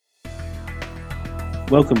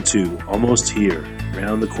Welcome to Almost Here,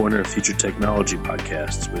 Round the Corner Future Technology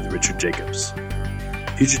podcasts with Richard Jacobs.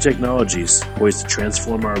 Future technologies poised to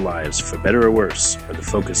transform our lives for better or worse are the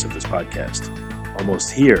focus of this podcast.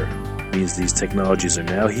 Almost here means these technologies are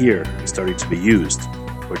now here and starting to be used,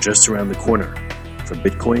 or just around the corner, from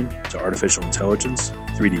Bitcoin to artificial intelligence,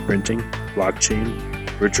 3D printing, blockchain,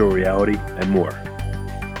 virtual reality, and more.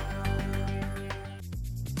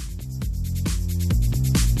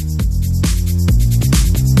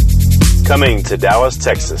 Coming to Dallas,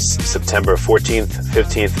 Texas, September 14th,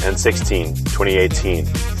 15th, and 16th, 2018,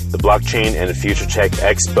 the Blockchain and Future Tech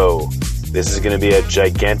Expo. This is going to be a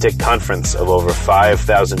gigantic conference of over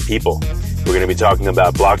 5,000 people. We're going to be talking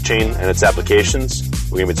about blockchain and its applications.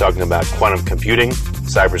 We're going to be talking about quantum computing,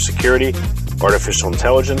 cybersecurity, artificial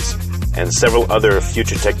intelligence, and several other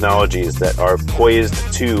future technologies that are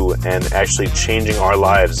poised to and actually changing our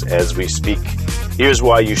lives as we speak. Here's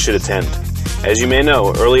why you should attend. As you may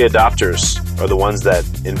know, early adopters are the ones that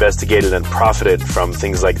investigated and profited from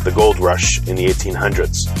things like the gold rush in the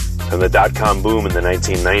 1800s, from the dot-com boom in the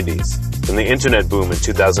 1990s, from the internet boom in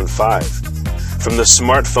 2005, from the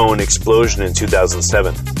smartphone explosion in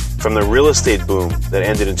 2007, from the real estate boom that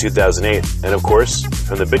ended in 2008, and of course,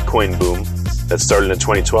 from the Bitcoin boom that started in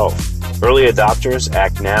 2012. Early adopters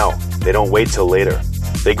act now. They don't wait till later.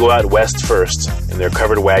 They go out west first. In their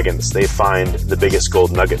covered wagons, they find the biggest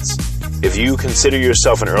gold nuggets. If you consider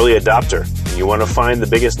yourself an early adopter and you want to find the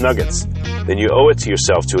biggest nuggets, then you owe it to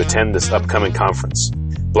yourself to attend this upcoming conference.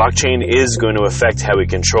 Blockchain is going to affect how we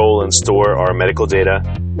control and store our medical data,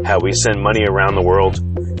 how we send money around the world,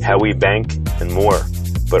 how we bank, and more.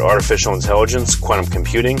 But artificial intelligence, quantum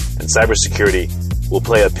computing, and cybersecurity will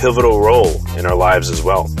play a pivotal role in our lives as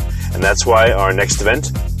well. And that's why our next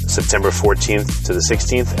event, September 14th to the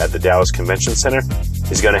 16th at the Dallas Convention Center,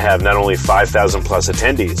 is going to have not only 5,000 plus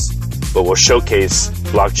attendees, but will showcase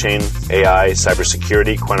blockchain, AI,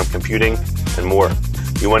 cybersecurity, quantum computing, and more.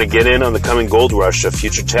 You want to get in on the coming gold rush of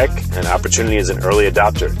future tech and opportunity as an early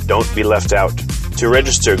adopter. Don't be left out. To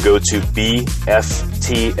register, go to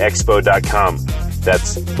bftexpo.com.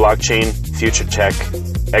 That's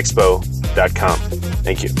blockchainfuturetechexpo.com.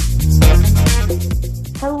 Thank you.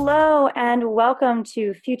 Hello and welcome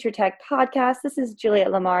to Future Tech Podcast. This is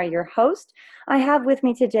Juliet Lamar, your host. I have with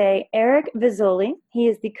me today Eric Vizzoli. He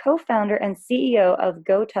is the co-founder and CEO of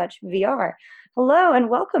GoTouch VR. Hello and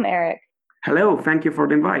welcome, Eric. Hello, thank you for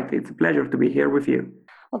the invite. It's a pleasure to be here with you.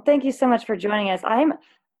 Well, thank you so much for joining us. I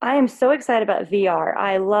am so excited about VR.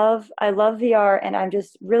 I love VR, and I'm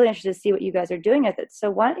just really interested to see what you guys are doing with it.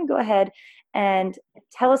 So why don't you go ahead and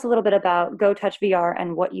tell us a little bit about GoTouch VR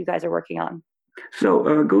and what you guys are working on. So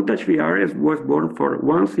GoTouch VR was born for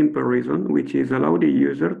one simple reason, which is allow the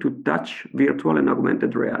user to touch virtual and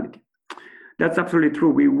augmented reality. That's absolutely true.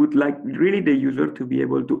 We would like really the user to be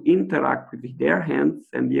able to interact with their hands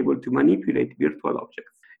and be able to manipulate virtual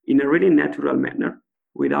objects in a really natural manner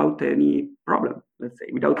without any problem, let's say,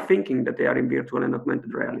 without thinking that they are in virtual and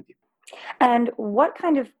augmented reality. And what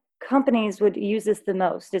kind of companies would use this the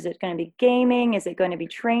most? Is it going to be gaming? Is it going to be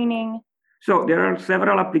training? So there are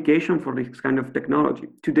several applications for this kind of technology.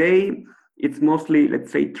 Today, it's mostly, let's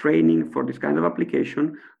say, training for this kind of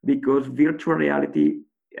application because virtual reality,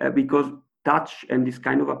 because touch and this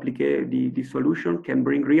kind of the solution can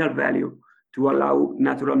bring real value to allow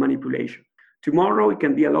natural manipulation. Tomorrow, it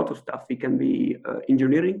can be a lot of stuff. It can be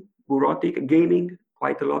engineering, bureaucratic, gaming,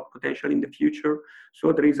 quite a lot potential in the future.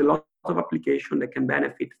 So there is a lot of application that can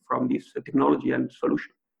benefit from this technology and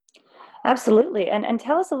solution. Absolutely. And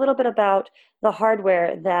tell us a little bit about the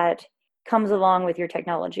hardware that comes along with your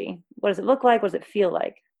technology. What does it look like? What does it feel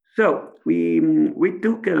like? So we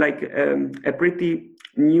took a pretty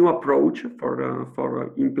new approach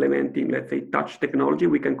for implementing, let's say, touch technology.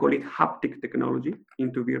 We can call it haptic technology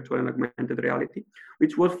into virtual and augmented reality,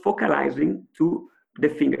 which was focalizing to the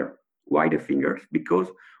finger. Why the fingers?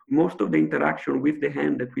 Because most of the interaction with the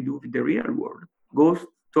hand that we do with the real world goes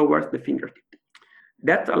towards the fingertip.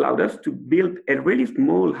 That allowed us to build a really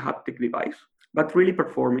small haptic device, but really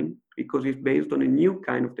performing because it's based on a new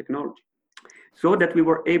kind of technology. So that we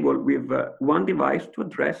were able with one device to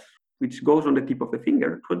address, which goes on the tip of the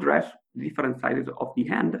finger, to address different sizes of the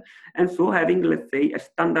hand. And so having, let's say, a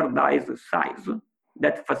standardized size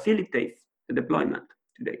that facilitates the deployment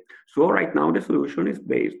today. So right now the solution is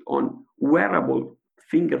based on wearable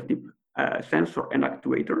fingertip sensor and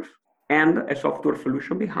actuators, and a software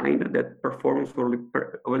solution behind that performs all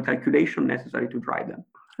the calculation necessary to drive them.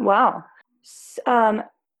 Wow.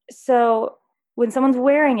 So when someone's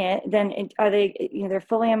wearing it, then are they, they're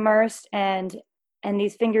fully immersed and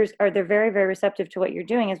these fingers they're very, very receptive to what you're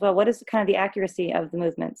doing as well. What is kind of the accuracy of the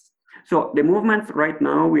movements? So the movements right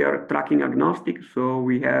now, we are tracking agnostic. So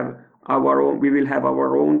we will have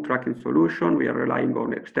our own tracking solution. We are relying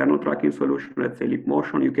on external tracking solution, let's say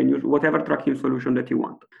LeapMotion. You can use whatever tracking solution that you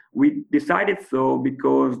want. We decided so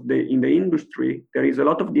because in the industry, there is a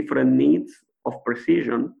lot of different needs of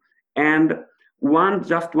precision, and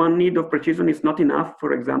just one need of precision is not enough,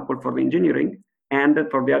 for example, for the engineering, and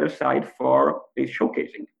for the other side for the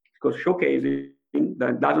showcasing, because showcasing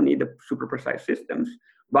that doesn't need the super precise systems,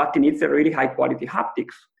 but it needs a really high quality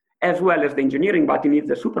haptics, as well as the engineering, but it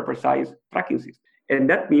needs a super precise tracking system. And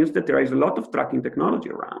that means that there is a lot of tracking technology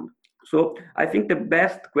around. So I think the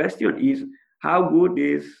best question is, how good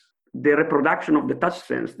is the reproduction of the touch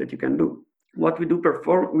sense that you can do? What we do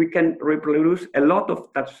we can reproduce a lot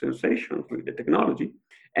of touch sensations with the technology,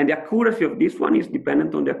 and the accuracy of this one is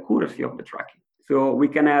dependent on the accuracy of the tracking. So we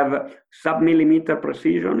can have sub-millimeter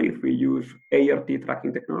precision if we use ART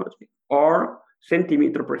tracking technology, or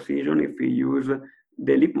centimeter precision if we use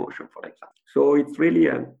the LeapMotion, for example. So it's really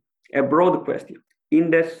a broad question.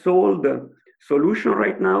 In the sold solution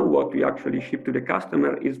right now, what we actually ship to the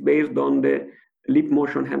customer is based on the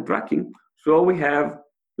LeapMotion hand tracking. So we have,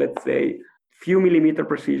 let's say, few millimeter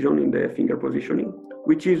precision in the finger positioning,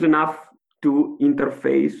 which is enough to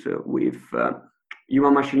interface with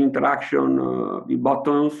human-machine interaction, with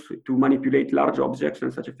buttons, to manipulate large objects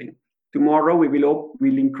and such a thing. Tomorrow,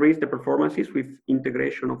 we'll increase the performances with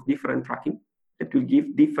integration of different tracking that will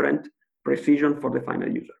give different precision for the final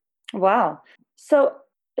user. Wow. So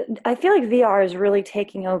I feel like VR is really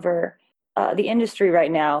taking over the industry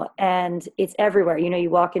right now, and it's everywhere. You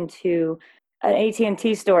walk into an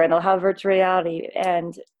AT&T store and they'll have virtual reality,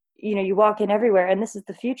 and you walk in everywhere, and this is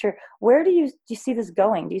the future. Where do you see this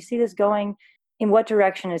going? Do you see this going? In what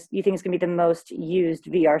direction you think is going to be the most used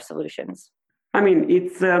VR solutions? I mean,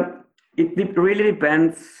 it really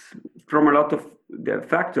depends from a lot of the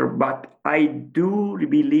factor, but I do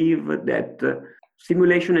believe that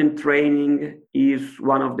simulation and training is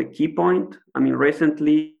one of the key points. I mean,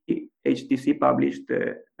 recently HTC published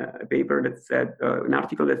a paper that said, an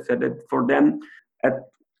article that said that for them,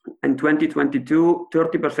 in 2022,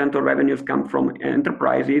 30% of revenues come from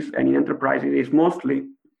enterprises, and in enterprises is mostly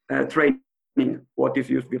training what is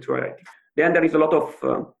used virtual reality. Then there is a lot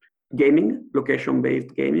of gaming,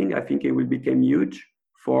 location-based gaming. I think it will become huge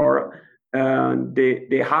for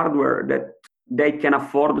the hardware that they can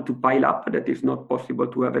afford to pile up, that is not possible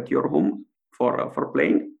to have at your home for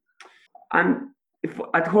playing. And if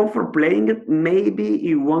at home for playing, maybe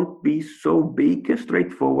it won't be so big and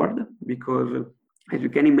straightforward, because as you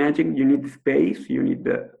can imagine, you need space, you need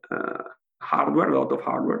hardware, a lot of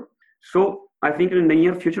hardware. So I think in the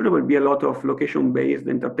near future, there will be a lot of location-based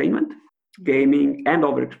entertainment, gaming, and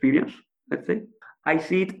over experience, let's say. I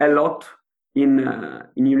see it a lot in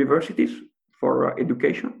universities for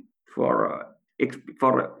education, for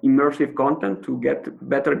immersive content to get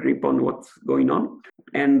better grip on what's going on.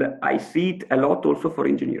 And I see it a lot also for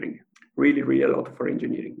engineering, really, really a lot for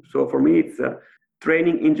engineering. So for me, it's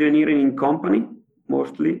training engineering in company,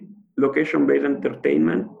 mostly, location-based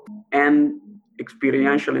entertainment, and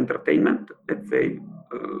experiential entertainment, let's say,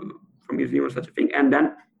 from museums, such a thing, and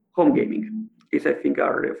then home gaming. These, I think,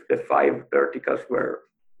 are the 5 verticals where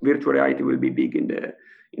virtual reality will be big in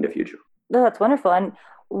the future. Oh, that's wonderful. And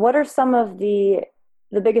what are some of the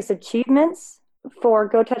biggest achievements for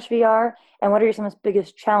GoTouch VR, and what are some of the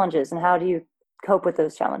biggest challenges, and how do you cope with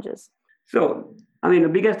those challenges? So, I mean, the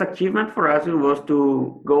biggest achievement for us was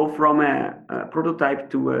to go from a prototype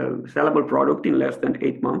to a sellable product in less than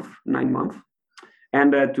 9 months,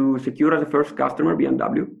 and to secure as a first customer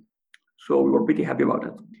BMW. So we were pretty happy about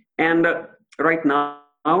it. And right now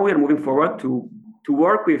we are moving forward to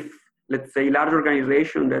work with, let's say, large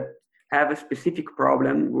organizations that have a specific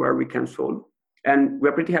problem where we can solve. And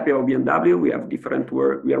we're pretty happy about BMW. We have different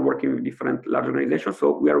work. We are working with different large organizations.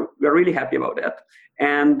 So we are really happy about that.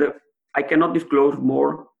 And I cannot disclose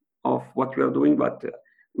more of what we are doing, but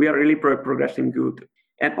we are really progressing good.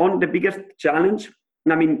 And on the biggest challenge,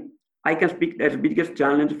 I mean, I can speak as biggest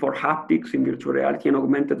challenge for haptics in virtual reality and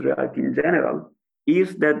augmented reality in general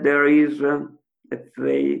is that there is, let's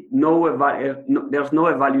say, there's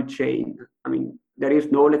no value chain. I mean, there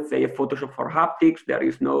is no, let's say, a Photoshop for haptics. There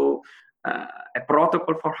is no a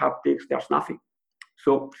protocol for haptics. There's nothing.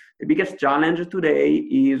 So the biggest challenge today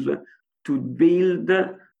is to build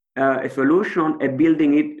a solution and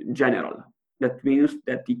building it general. That means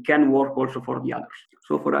that it can work also for the others.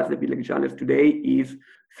 So for us, the big challenge today is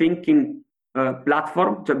thinking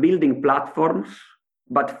building platforms,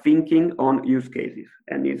 but thinking on use cases,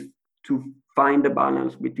 and is to find the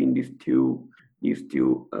balance between these two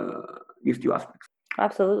aspects.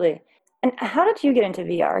 Absolutely. And how did you get into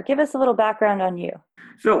VR? Give us a little background on you.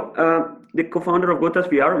 So the co-founder of GoTouch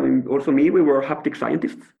VR, I mean, also me, we were haptic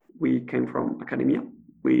scientists. We came from academia.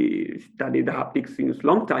 We studied haptics since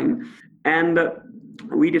long time. And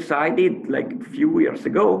we decided like a few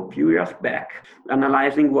years back,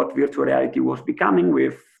 analyzing what virtual reality was becoming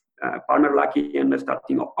with Palmer Luckey and the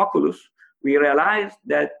starting of Oculus, we realized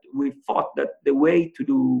that we thought that the way to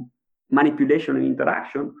do manipulation and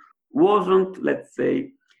interaction wasn't, let's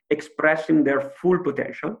say, expressing their full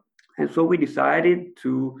potential. And so we decided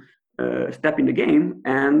to step in the game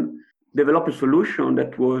and develop a solution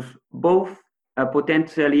that was both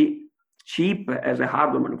potentially cheap as a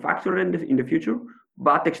hardware manufacturer in the future,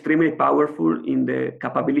 but extremely powerful in the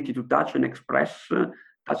capability to touch and express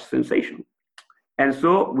touch sensation. And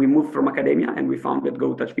so we moved from academia and we founded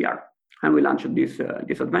GoTouch VR. And we launched this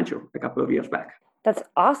adventure a couple of years back. That's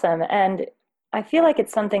awesome. And I feel like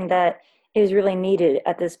it's something that is really needed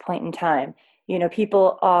at this point in time. You know,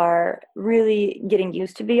 people are really getting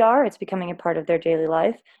used to VR. It's becoming a part of their daily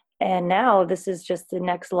life. And now this is just the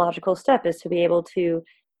next logical step, is to be able to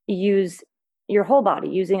use your whole body,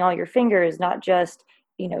 using all your fingers, not just,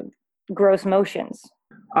 you know, gross motions.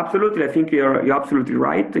 Absolutely, I think you're absolutely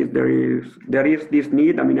right. There is this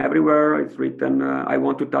need. I mean, everywhere it's written, I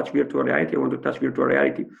want to touch virtual reality. I want to touch virtual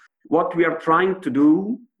reality. What we are trying to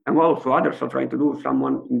do, and also others are trying to do,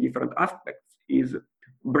 someone in different aspects, is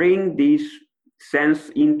bring this sense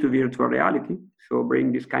into virtual reality. So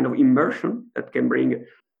bring this kind of immersion that can bring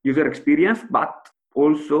user experience, but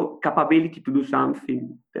also capability to do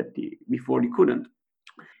something that before you couldn't.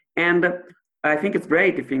 And I think it's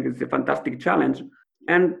great. I think it's a fantastic challenge.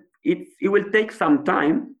 And it will take some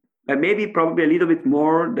time, maybe probably a little bit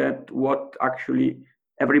more than what actually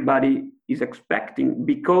everybody is expecting,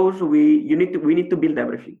 because we need to build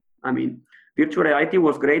everything. I mean, virtual reality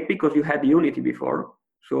was great because you had Unity before,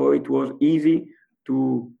 so it was easy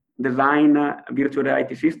to design a virtual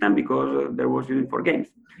reality system because there was Unity for games.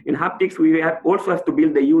 In haptics, we also have to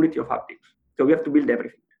build the unity of haptics, so we have to build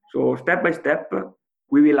everything. So step by step,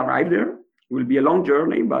 we will arrive there. It will be a long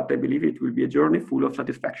journey, but I believe it will be a journey full of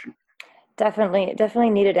satisfaction. Definitely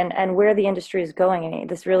needed. And where the industry is going, I mean,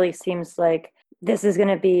 this really seems like this is going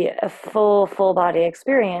to be a full body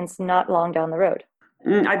experience not long down the road.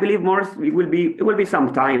 I believe more it will be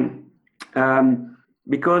some time,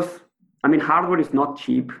 because I mean, hardware is not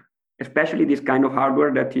cheap, especially this kind of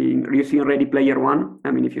hardware that you see in Ready Player One.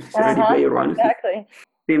 I mean, if you see Ready Player One, exactly.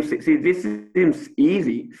 This seems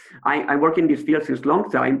easy. I work in this field since a long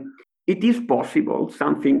time. It is possible,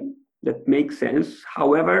 something that makes sense.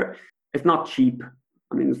 However, it's not cheap.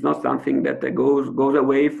 I mean, it's not something that goes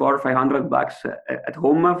away for $500 at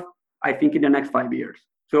home, I think, in the next 5 years.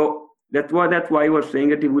 So that's why I was saying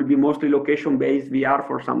that it will be mostly location-based VR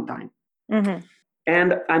for some time. Mm-hmm.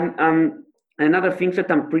 And another thing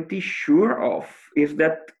that I'm pretty sure of is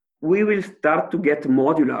that we will start to get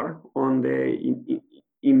modular on the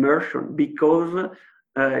immersion, because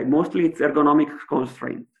mostly it's ergonomic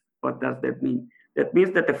constraint. What does that mean? That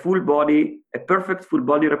means that a perfect full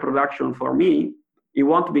body reproduction for me, it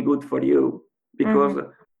won't be good for you, because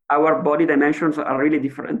our body dimensions are really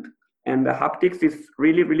different. And the haptics is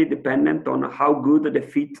really, really dependent on how good the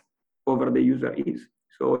fit over the user is.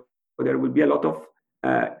 So there will be a lot of,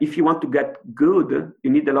 if you want to get good,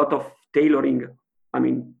 you need a lot of tailoring. I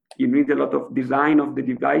mean, you need a lot of design of the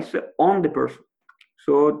device on the person.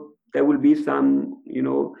 So there will be some,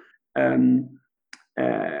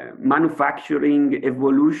 manufacturing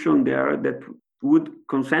evolution there that would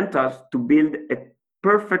consent us to build a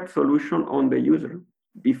perfect solution on the user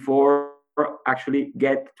before actually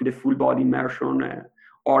get to the full body immersion,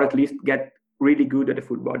 or at least get really good at the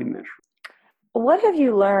full body immersion. What have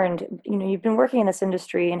you learned? You know, you've been working in this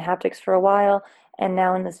industry in haptics for a while, and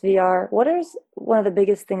now in this VR. What is one of the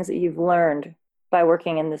biggest things that you've learned by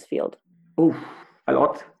working in this field? Oh, a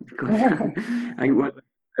lot, because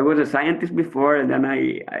I was a scientist before, and then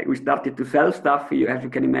we started to sell stuff. As you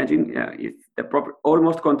can imagine, it's the proper,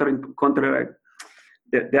 almost contra.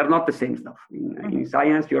 They're not the same stuff. In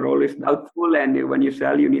science, you're always doubtful, and when you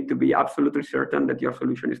sell, you need to be absolutely certain that your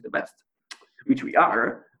solution is the best, which we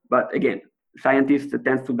are. But again, scientists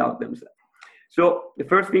tend to doubt themselves. So the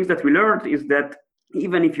first things that we learned is that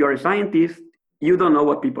even if you're a scientist, you don't know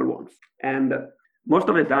what people want. And most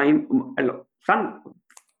of the time,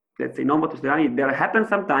 there happens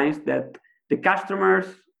sometimes that the customers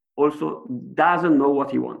also doesn't know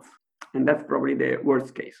what he wants. And that's probably the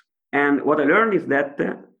worst case. And what I learned is that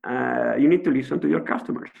you need to listen to your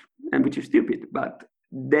customers, and which is stupid, but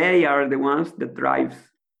they are the ones that drives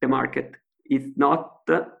the market. It's not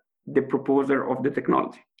the proposer of the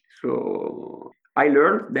technology. So I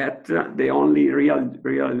learned that the only real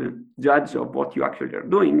judge of what you actually are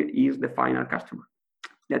doing is the final customer.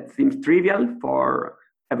 That seems trivial for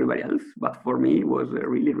everybody else, but for me it was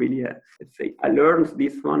really, let's say, I learned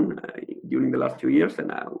this one during the last 2 years,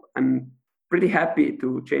 and I'm pretty happy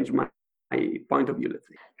to change my point of view, let's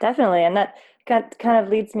say. Definitely, and that kind of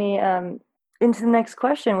leads me into the next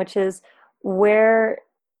question, which is what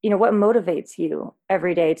motivates you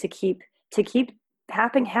every day to keep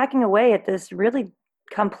hacking away at this really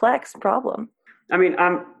complex problem? I mean,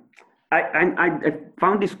 I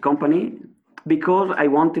found this company because I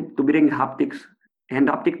wanted to bring haptics and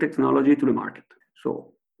haptic technology to the market.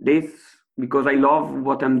 So because I love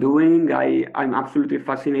what I'm doing, I'm absolutely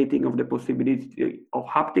fascinated of the possibility of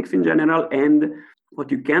haptics in general and what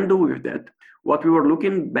you can do with that. What we were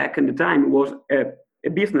looking back in the time was a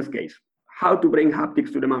business case, how to bring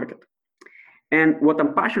haptics to the market. And what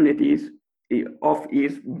I'm passionate of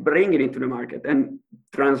is bringing it to the market and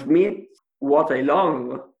transmit what I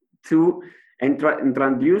love to and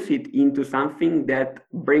introduce it into something that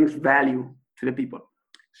brings value to the people.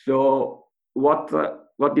 So what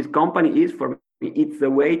this company is for me, it's a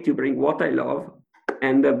way to bring what I love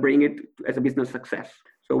and bring it as a business success.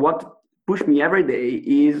 So what pushes me every day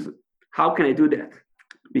is how can I do that?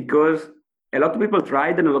 Because a lot of people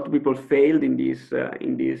tried and a lot of people failed in this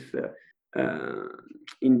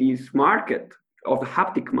market of the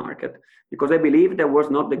haptic market, because I believe there was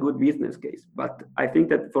not the good business case. But I think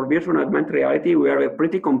that for virtual and augmented reality, we are a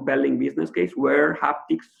pretty compelling business case where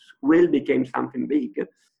haptics will become something big.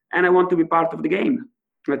 And I want to be part of the game,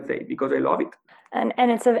 let's say, because I love it. And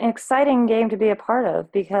it's an exciting game to be a part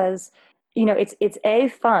of because, it's A,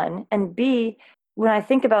 fun, and B, when I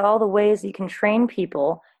think about all the ways you can train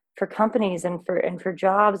people for companies and for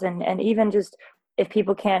jobs and even just if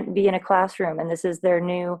people can't be in a classroom and this is their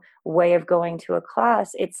new way of going to a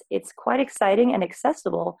class, it's quite exciting and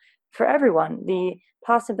accessible for everyone. The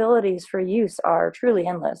possibilities for use are truly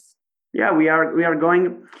endless. Yeah, we are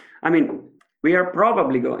going. I mean, we are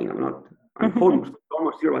probably going. I'm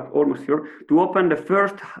almost here to open the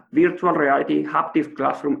first virtual reality haptics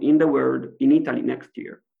classroom in the world in Italy next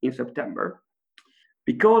year in September.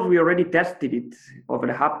 Because we already tested it over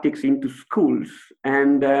the haptics into schools,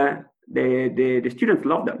 and the students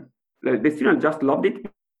loved them. The students just loved it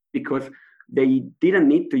because they didn't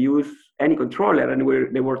need to use any controller, and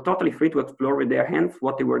they were totally free to explore with their hands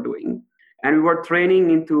what they were doing. And we were training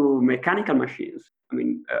into mechanical machines. I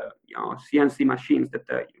mean, CNC machines,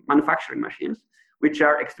 manufacturing machines, which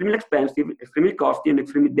are extremely expensive, extremely costly, and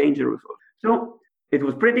extremely dangerous. So it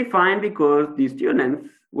was pretty fine because the students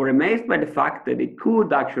were amazed by the fact that they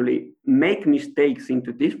could actually make mistakes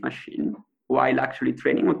into this machine while actually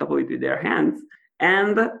training on top of it with their hands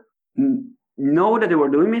and know that they were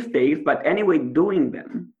doing mistakes, but anyway doing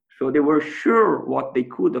them. So they were sure what they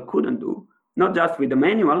could or couldn't do, not just with the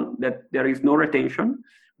manual that there is no retention,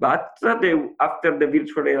 but after the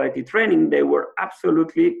virtual reality training, they were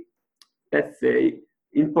absolutely, let's say,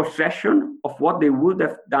 in possession of what they would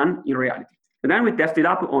have done in reality. And then we tested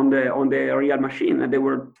up on the real machine, and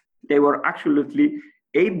they were absolutely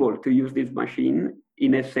able to use this machine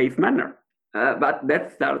in a safe manner. But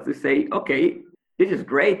that starts to say, okay, this is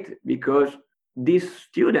great because these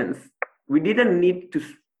students, we didn't need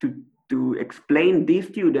to explain these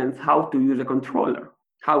students how to use a controller,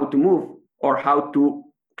 how to move, or how to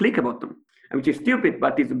click a button, which is stupid,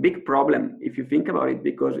 but it's a big problem if you think about it,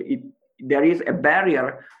 because there is a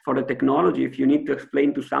barrier for the technology if you need to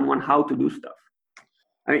explain to someone how to do stuff.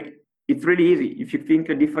 I mean, it's really easy. If you think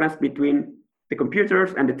the difference between the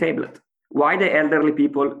computers and the tablet, why the elderly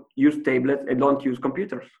people use tablets and don't use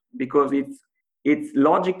computers? Because it's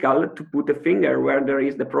logical to put a finger where there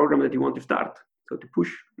is the program that you want to start. So to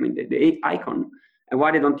push, the icon. And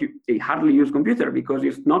why they hardly use computer? Because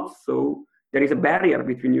it's not so, there is a barrier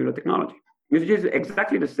between you and technology. Which is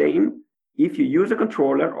exactly the same if you use a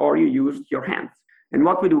controller or you use your hands. And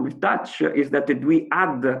what we do with touch is that we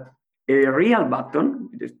add a real button,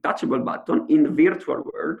 this touchable button, in the virtual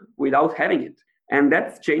world without having it. And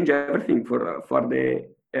that's changed everything for the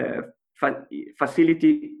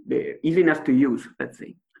facility, the easiness to use, let's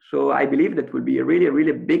say. So I believe that will be a really,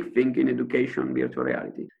 really big thing in education, virtual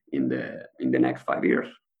reality, in the next 5 years.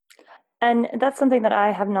 And that's something that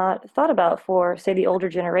I have not thought about for, say, the older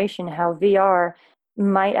generation, how VR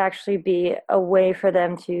might actually be a way for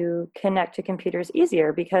them to connect to computers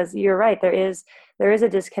easier, because you're right, there is a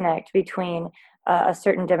disconnect between a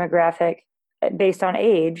certain demographic based on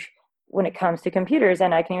age when it comes to computers.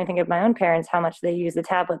 And I can even think of my own parents, how much they use the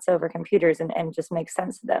tablets over computers and just makes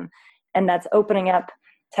sense to them. And that's opening up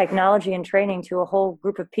technology and training to a whole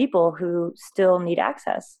group of people who still need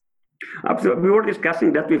access. Absolutely. We were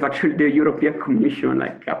discussing that with actually the European Commission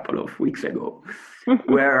like a couple of weeks ago,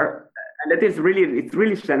 where and that is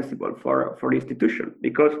really sensible for the institution,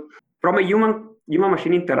 because from a human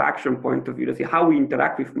machine interaction point of view, to see how we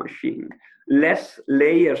interact with machine, less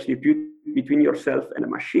layers you put between yourself and a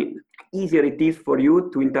machine, easier it is for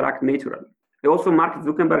you to interact naturally. Also, Mark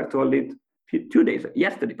Zuckerberg told it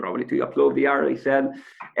yesterday probably, to upload VR. He said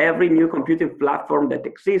every new computing platform that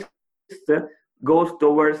exists goes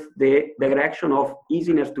towards the direction of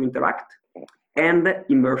easiness to interact and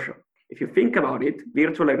immersion. If you think about it,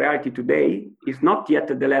 virtual reality today is not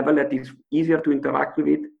yet at the level that is easier to interact with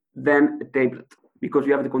it than a tablet, because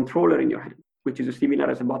you have the controller in your hand, which is similar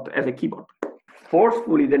as a keyboard.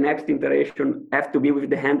 Forcefully, the next iteration has to be with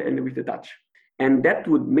the hand and with the touch. And that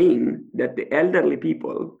would mean that the elderly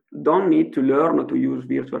people don't need to learn to use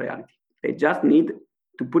virtual reality. They just need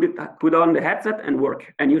to put on the headset and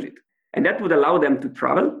work and use it. And that would allow them to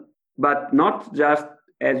travel, but not just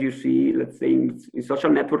as you see, let's say, in social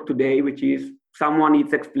network today, which is someone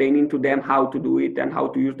is explaining to them how to do it and how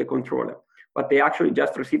to use the controller. But they actually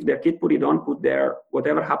just receive their kit, put it on, put their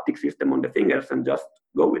whatever haptic system on the fingers and just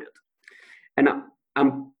go with it. And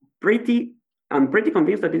I'm pretty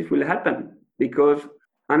convinced that this will happen, because,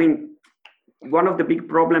 I mean, one of the big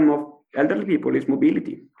problems of elderly people is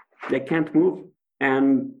mobility. They can't move.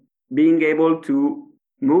 And being able to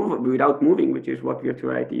move without moving, which is what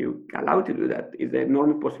virtual reality allow to do, that is an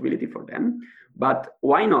enormous possibility for them. But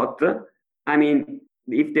why not? I mean,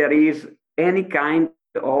 if there is any kind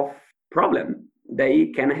of problem, they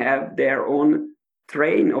can have their own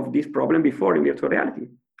train of this problem before in virtual reality.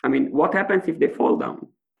 I mean, what happens if they fall down?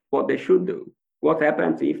 What they should do? What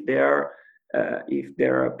happens if their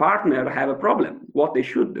partner have a problem? What they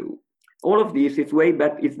should do? All of this is way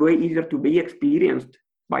easier to be experienced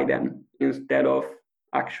by them instead of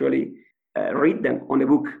actually read them on a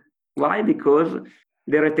book. Why? Because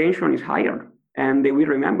their attention is higher and they will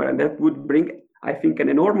remember, and that would bring, I think, an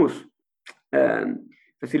enormous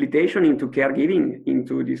facilitation into caregiving,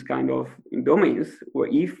 into this kind of domains, where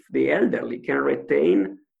if the elderly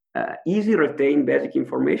can easily retain basic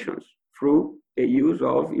informations through the use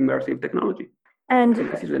of immersive technology. And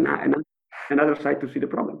this is another side to see the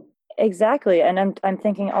problem. Exactly. And I'm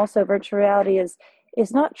thinking also virtual reality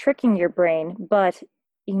is not tricking your brain, but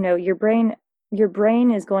your brain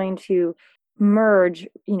is going to merge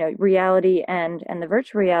reality and the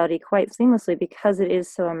virtual reality quite seamlessly, because it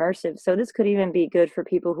is so immersive. So this could even be good for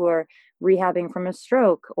people who are rehabbing from a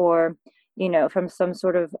stroke or from some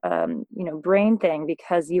sort of brain thing,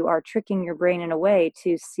 because you are tricking your brain in a way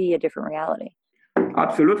to see a different reality.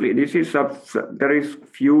 Absolutely. This is we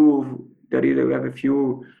have a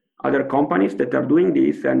few other companies that are doing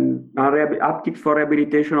this, and haptics for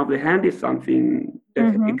rehabilitation of the hand is something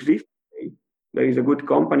that exists. There is a good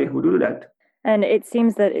company who do that. And it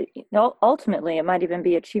seems that ultimately it might even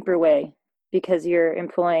be a cheaper way, because you're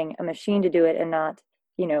employing a machine to do it and not,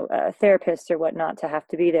 a therapist or whatnot to have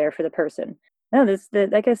to be there for the person. No,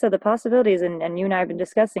 like I said, the possibilities, and you and I have been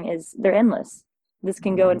discussing, they're endless. This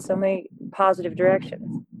can go in so many positive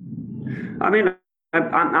directions. I mean,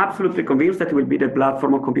 I'm absolutely convinced that it will be the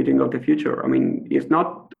platform of computing of the future. I mean, it's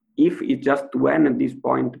not if, it's just when at this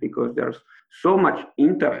point, because there's so much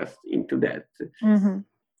interest into that.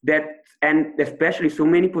 And especially so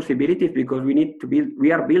many possibilities, because we need to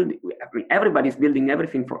build, everybody's building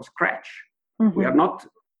everything from scratch. We are not,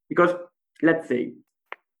 because let's say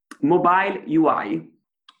mobile UI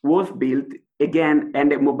was built again,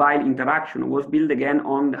 and the mobile interaction was built again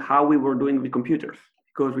on how we were doing with computers,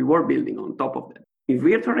 because we were building on top of that. In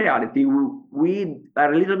virtual reality, we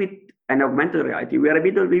are a little bit, and augmented reality, we are a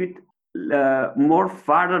little bit more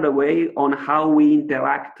farther away on how we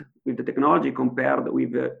interact with the technology compared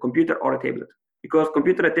with a computer or a tablet. Because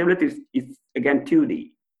computer and tablet is again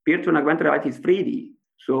 2D. Virtual and augmented reality is 3D.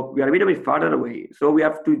 So we are a little bit farther away. So we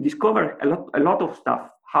have to discover a lot of stuff,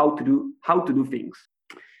 how to do things.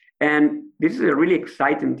 And this is a really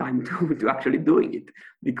exciting time to actually doing it,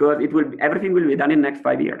 because everything will be done in the next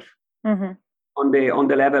 5 years. On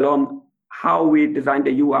the level on how we design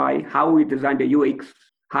the UI, how we design the UX,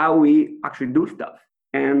 how we actually do stuff.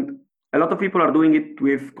 And a lot of people are doing it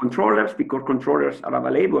with controllers, because controllers are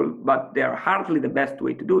available, but they are hardly the best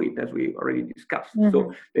way to do it, as we already discussed.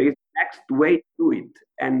 So there is the next way to do it,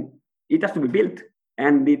 and it has to be built.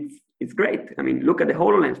 And it's great. I mean, look at the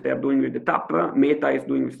HoloLens. They're doing with the TAP. Meta is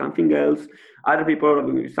doing with something else. Other people are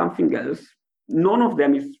doing with something else. None of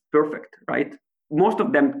them is perfect, right? Most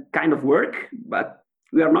of them kind of work, but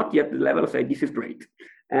we are not yet at the level of say, this is great.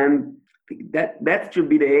 And that should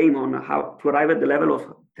be the aim on how to arrive at the level of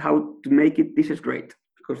how to make it, this is great.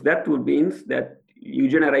 Because that would mean that you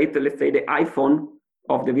generate, let's say, the iPhone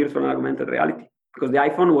of the virtual and augmented reality, because the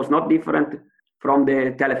iPhone was not different from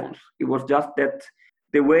the telephones. It was just that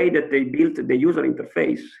the way that they built the user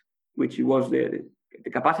interface, which was the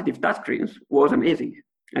capacitive touchscreens, was amazing,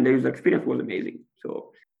 and the user experience was amazing.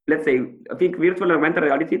 So let's say, I think virtual and augmented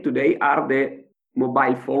reality today are the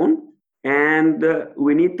mobile phone, and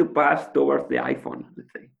we need to pass towards the iPhone,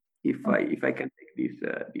 let's say, if I can take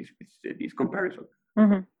this comparison.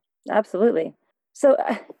 Mm-hmm. Absolutely. So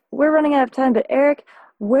we're running out of time, but Eric,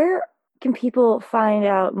 where can people find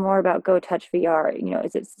out more about GoTouch VR?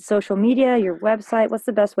 Is it social media, your website? What's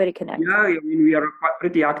the best way to connect? Yeah, I mean, we are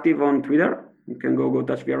pretty active on Twitter. You can go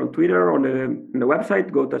GoTouch VR on Twitter, on the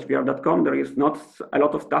website, gotouchvr.com. There is not a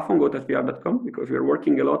lot of stuff on gotouchvr.com because we are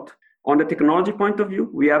working a lot on the technology point of view.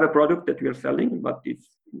 We have a product that we are selling, but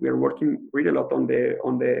we are working really a lot on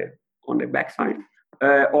the backside.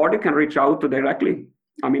 Or you can reach out directly.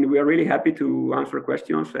 I mean, we are really happy to answer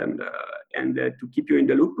questions and to keep you in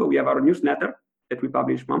the loop. We have our newsletter that we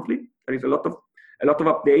publish monthly. There is a lot of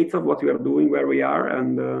updates of what we are doing, where we are,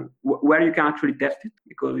 and where you can actually test it,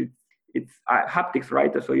 because it's haptics,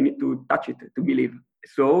 right? So you need to touch it to believe.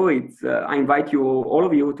 So I invite all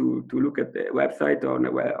of you to look at the website, on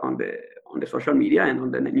the social media, and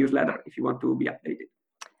on the newsletter if you want to be updated.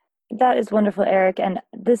 That is wonderful, Eric, and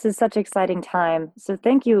this is such an exciting time. So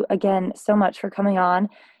thank you again so much for coming on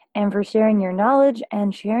and for sharing your knowledge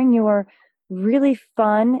and sharing your really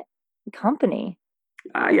fun company.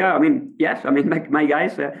 Yeah, I mean, yes. I mean, like, my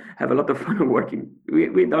guys have a lot of fun working.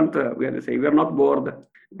 We don't, we have to say, we're not bored.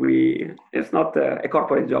 It's not a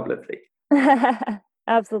corporate job, let's say.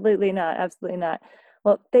 Absolutely not. Absolutely not.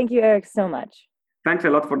 Well, thank you, Eric, so much. Thanks a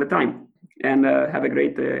lot for the time, and have a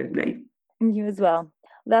great day. You as well.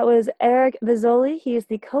 That was Eric Vizzoli. He is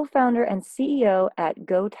the co-founder and CEO at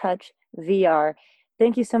GoTouch VR.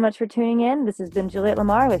 Thank you so much for tuning in. This has been Juliette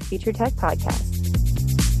Lamar with Future Tech Podcast.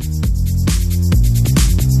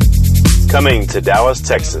 Coming to Dallas,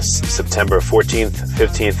 Texas, September 14th,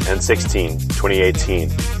 15th, and 16th, 2018,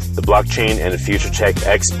 the Blockchain and Future Tech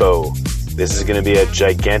Expo. This is going to be a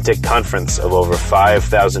gigantic conference of over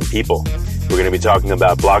 5,000 people. We're going to be talking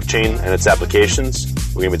about blockchain and its applications.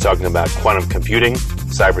 We're going to be talking about quantum computing,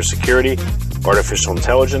 cybersecurity, artificial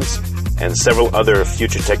intelligence, and several other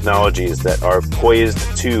future technologies that are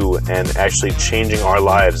poised to and actually changing our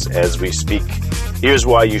lives as we speak. Here's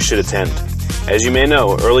why you should attend. As you may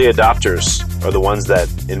know, early adopters are the ones that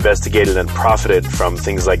investigated and profited from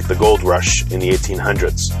things like the gold rush in the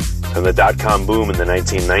 1800s, from the dot-com boom in the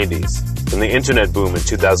 1990s, from the internet boom in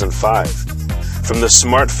 2005, from the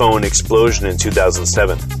smartphone explosion in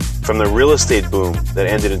 2007, from the real estate boom that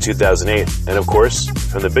ended in 2008, and of course,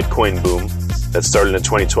 from the Bitcoin boom that started in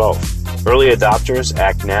 2012. Early adopters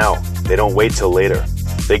act now. They don't wait till later.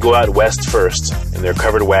 They go out west first. In their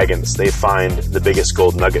covered wagons, they find the biggest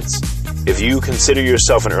gold nuggets. If you consider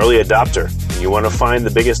yourself an early adopter and you want to find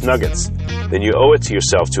the biggest nuggets, then you owe it to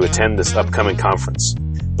yourself to attend this upcoming conference.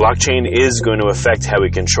 Blockchain is going to affect how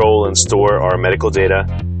we control and store our medical data,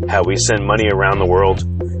 how we send money around the world,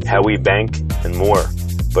 how we bank, and more.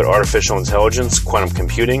 But artificial intelligence, quantum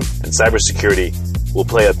computing, and cybersecurity will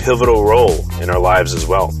play a pivotal role in our lives as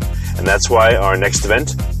well. And that's why our next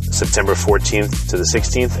event, September 14th to the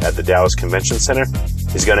 16th at the Dallas Convention Center,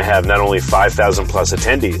 is going to have not only 5,000 plus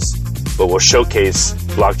attendees, but will showcase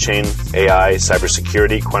blockchain, AI,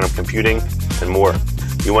 cybersecurity, quantum computing, and more.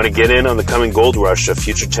 You want to get in on the coming gold rush of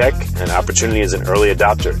future tech and opportunity as an early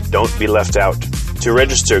adopter. Don't be left out. To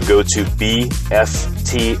register, go to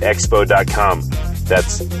bftexpo.com.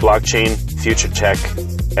 That's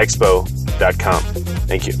blockchainfuturetechexpo.com.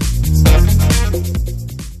 Thank you.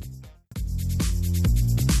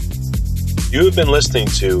 You have been listening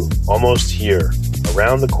to Almost Here,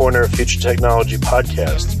 Around the Corner Future Technology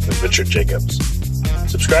podcast with Richard Jacobs.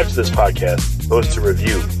 Subscribe to this podcast, post a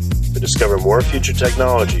review to discover more future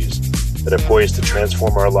technologies that are poised to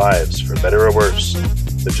transform our lives for better or worse,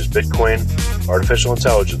 such as Bitcoin, artificial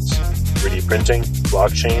intelligence, 3D printing,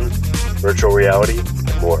 blockchain, virtual reality,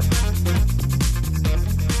 and more.